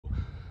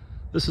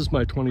This is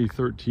my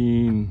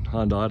 2013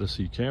 Honda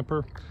Odyssey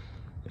camper,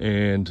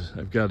 and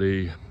I've got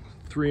a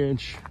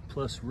 3-inch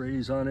plus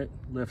raise on it,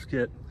 lift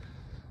kit,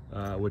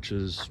 which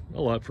is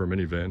a lot for a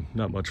minivan,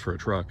 not much for a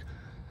truck.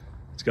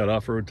 It's got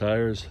off-road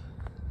tires,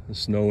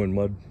 snow and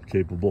mud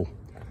capable,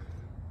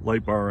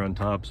 light bar on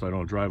top so I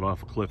don't drive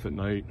off a cliff at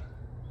night,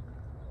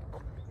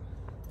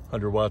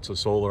 100 watts of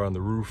solar on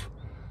the roof,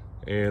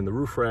 and the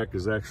roof rack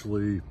is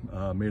actually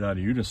made out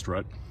of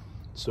unistrut,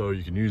 so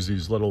you can use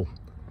these little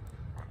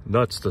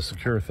nuts to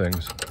secure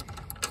things.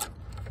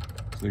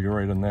 So they go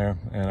right in there,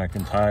 and I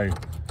can tie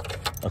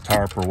a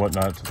tarp or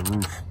whatnot to the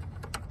roof.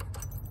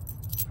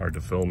 Hard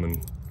to film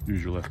and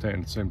use your left hand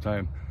at the same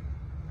time.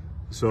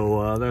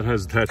 So that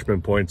has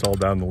attachment points all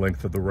down the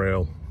length of the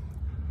rail.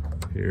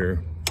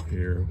 Here,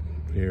 here,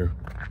 here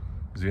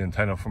is the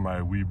antenna for my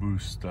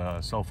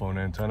WeBoost cell phone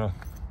antenna.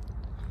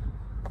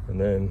 And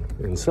then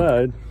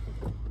inside,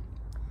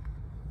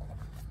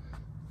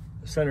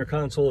 the center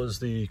console is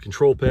the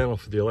control panel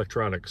for the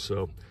electronics.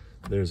 So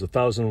there's a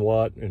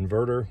 1,000-watt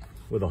inverter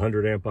with a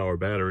 100 amp hour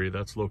battery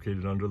that's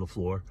located under the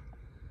floor.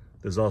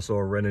 There's also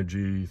a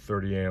Renogy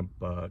 30 amp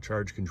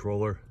charge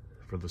controller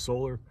for the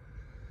solar,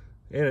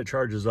 and it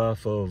charges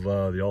off of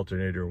the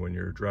alternator when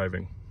you're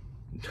driving.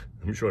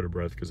 I'm short of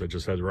breath because I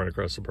just had to run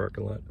across the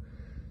parking lot.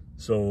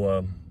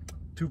 So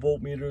 2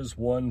 voltmeters,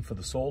 one for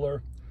the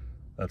solar,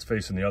 that's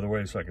facing the other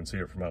way so I can see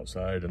it from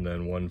outside, and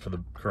then one for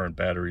the current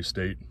battery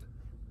state.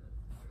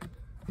 And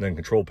then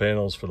control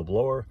panels for the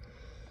blower,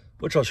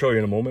 which I'll show you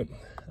in a moment.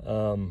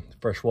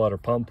 Fresh water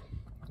pump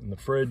in the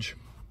fridge.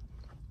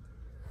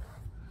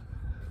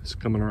 It's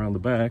coming around the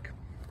back.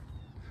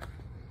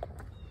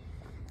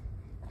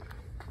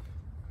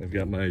 I've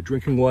got my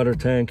drinking water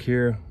tank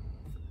here,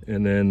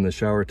 and then the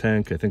shower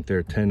tank. I think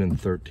they're 10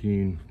 and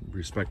 13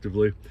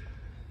 respectively.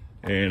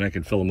 And I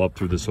can fill them up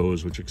through this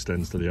hose, which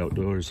extends to the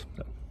outdoors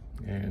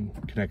and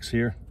connects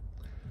here.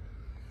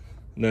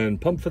 And then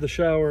pump for the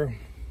shower,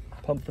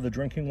 pump for the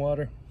drinking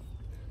water.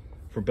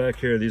 From back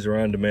here, these are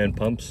on-demand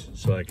pumps,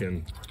 so I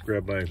can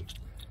grab my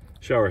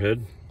shower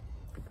head,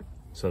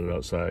 set it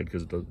outside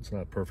because it's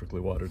not perfectly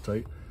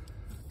watertight,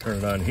 turn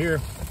it on here,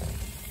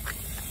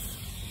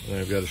 and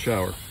I've got a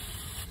shower.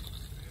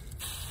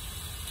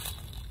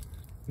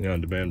 The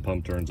on-demand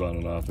pump turns on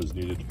and off as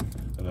needed,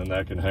 and then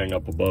that can hang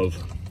up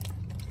above.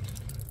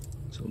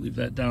 So I'll leave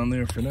that down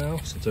there for now,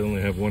 since I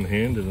only have one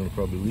hand and it'll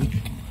probably leak.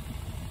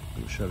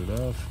 Go shut it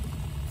off.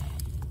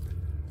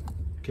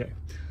 Okay.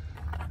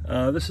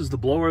 This is the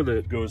blower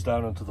that goes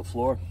down into the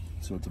floor.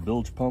 So it's a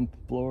bilge pump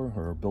blower,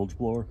 or a bilge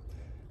blower,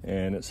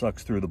 and it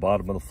sucks through the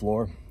bottom of the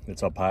floor.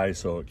 It's up high,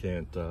 so it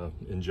can't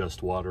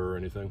ingest water or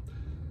anything.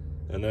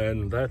 And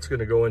then that's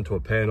gonna go into a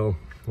panel,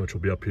 which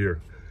will be up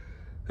here.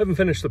 Haven't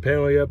finished the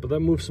panel yet, but that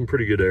moves some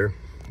pretty good air.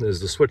 There's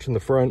the switch in the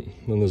front,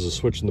 then there's a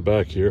switch in the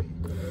back here.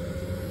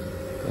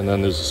 And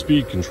then there's a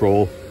speed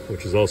control,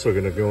 which is also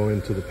gonna go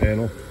into the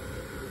panel.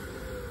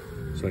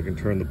 So I can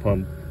turn the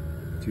pump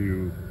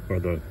to, or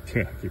the,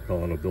 I keep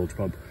calling it a bilge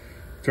pump.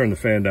 Turn the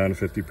fan down to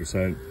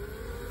 50%,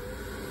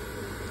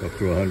 up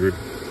to 100.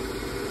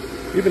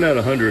 Even at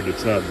 100,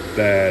 it's not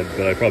bad,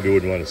 but I probably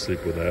wouldn't want to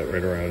sleep with that.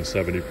 Right around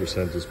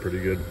 70% is pretty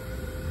good.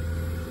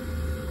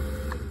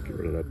 Get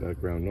rid of that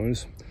background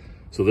noise.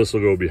 So this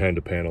will go behind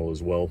a panel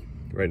as well.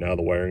 Right now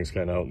the wiring's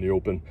kind of out in the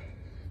open.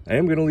 I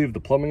am going to leave the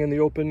plumbing in the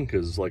open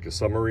because, like a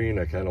submarine,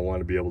 I kind of want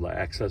to be able to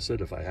access it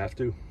if I have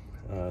to.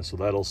 So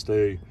that'll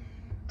stay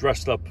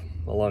dressed up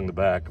along the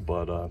back,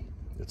 but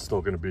it's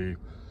still going to be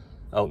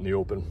out in the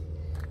open.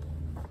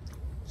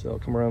 So I'll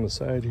come around the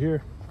side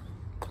here.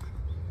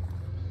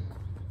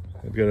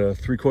 I've got a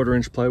 3/4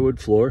 inch plywood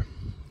floor,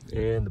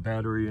 and the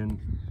battery and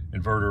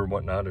inverter and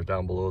whatnot are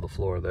down below the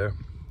floor there.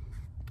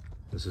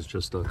 This is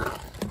just a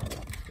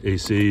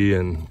AC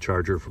and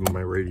charger from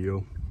my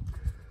radio.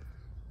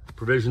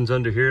 Provisions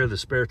under here, the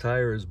spare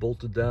tire is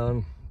bolted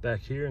down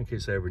back here in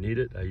case I ever need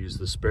it. I use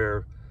the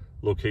spare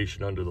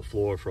location under the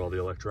floor for all the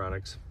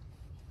electronics.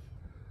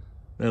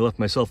 I left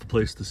myself a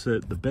place to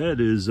sit. The bed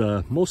is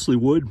mostly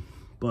wood,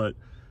 but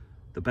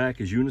the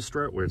back is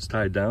unistrut where it's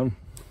tied down.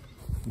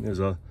 There's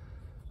a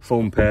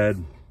foam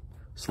pad,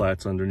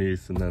 slats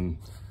underneath, and then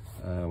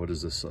what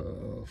is this,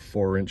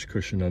 4-inch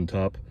cushion on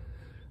top.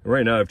 And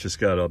right now I've just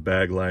got a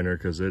bag liner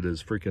because it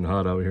is freaking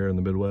hot out here in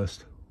the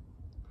Midwest.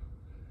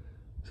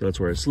 So that's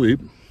where I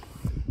sleep.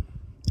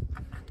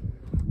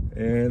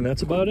 And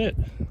that's about it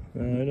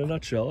in a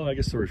nutshell. I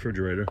guess the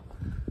refrigerator.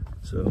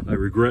 So I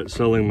regret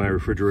selling my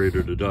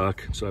refrigerator to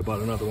Doc, so I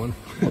bought another one.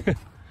 And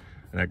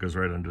that goes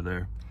right under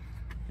there.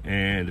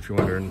 And if you're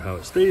wondering how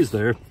it stays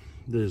there,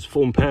 there's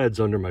foam pads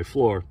under my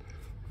floor,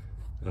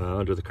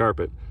 under the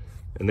carpet,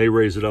 and they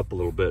raise it up a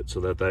little bit so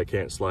that that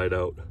can't slide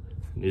out.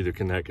 Neither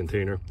can that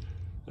container.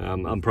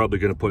 I'm probably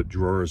going to put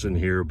drawers in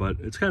here,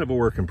 but it's kind of a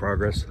work in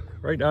progress.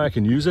 Right now I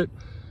can use it.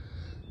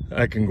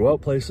 I can go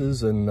out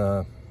places and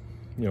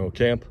you know,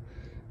 camp,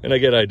 and I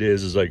get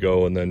ideas as I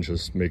go and then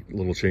just make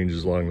little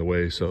changes along the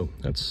way. So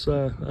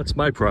that's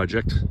my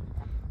project.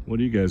 What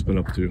have you guys been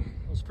up to?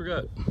 I almost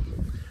forgot.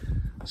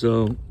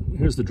 So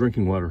here's the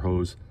drinking water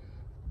hose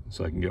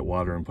so I can get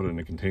water and put it in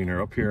a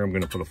container. Up here I'm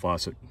going to put a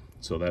faucet,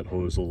 so that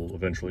hose will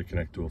eventually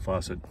connect to a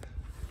faucet.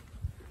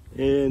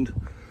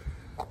 And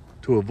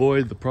to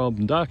avoid the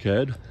problem Doc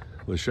had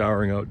with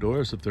showering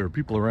outdoors, if there are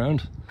people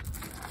around,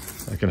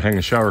 I can hang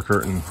a shower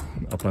curtain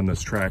up on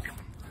this track,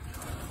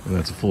 and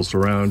that's a full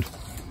surround.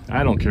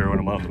 I don't care when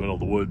I'm out in the middle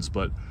of the woods,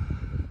 but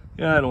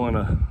yeah, I don't want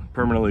to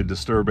permanently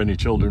disturb any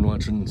children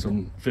watching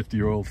some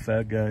 50-year-old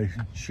fat guy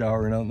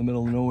showering out in the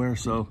middle of nowhere.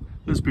 So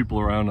if there's people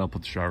around, I'll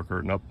put the shower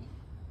curtain up.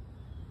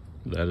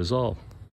 That is all.